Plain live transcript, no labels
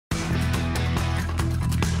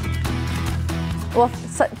Well,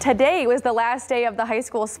 today was the last day of the high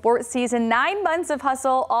school sports season. 9 months of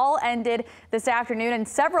hustle all ended this afternoon, and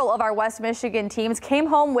several of our West Michigan teams came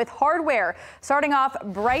home with hardware. Starting off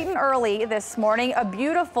bright and early this morning, a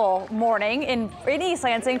beautiful morning in East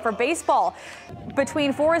Lansing for baseball.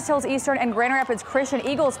 Between Forest Hills Eastern and Grand Rapids Christian,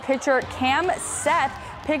 Eagles pitcher Cam Seth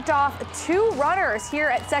picked off 2 runners here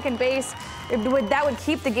at second base. That would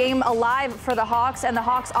keep the game alive for the Hawks, and the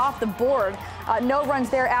Hawks off the board. No runs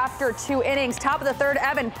there after 2 innings. Top of the third,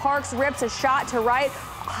 Evan Parks rips a shot to right,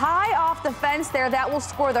 high off the fence there. That will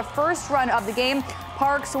score the first run of the game.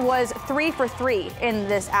 Parks was 3 for 3 in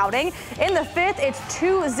this outing. In the 5th, it's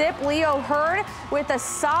 2-zip Leo Hurd with a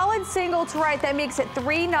solid single to right. That makes it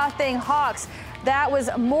 3-0 Hawks. That was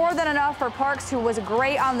more than enough for Parks, who was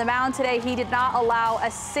great on the mound today. He did not allow a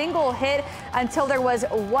single hit until there was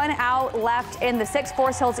 1 out left in the 6th.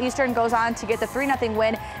 Forest Hills Eastern goes on to get the 3-0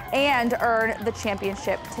 win and earn the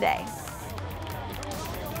championship today.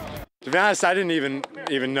 To be honest, I didn't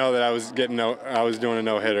even know that I was doing a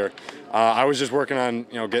no-hitter. I was just working on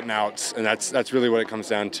getting outs, and that's really what it comes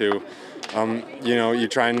down to. You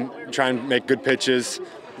try and make good pitches,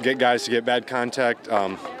 get guys to get bad contact.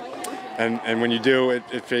 And when you do,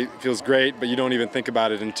 it feels great, but you don't even think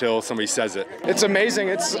about it until somebody says it. It's amazing.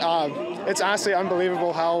 It's honestly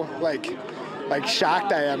unbelievable how like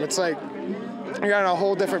shocked I am. It's like you're on a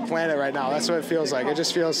whole different planet right now. That's what it feels like. It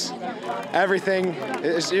just feels everything.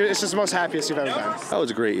 It's just the most happiest you've ever been. That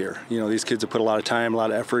was a great year. These kids have put a lot of time, a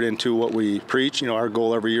lot of effort into what we preach. Our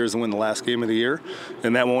goal every year is to win the last game of the year,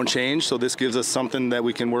 and that won't change. So this gives us something that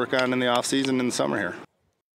we can work on in the off season and in the summer here.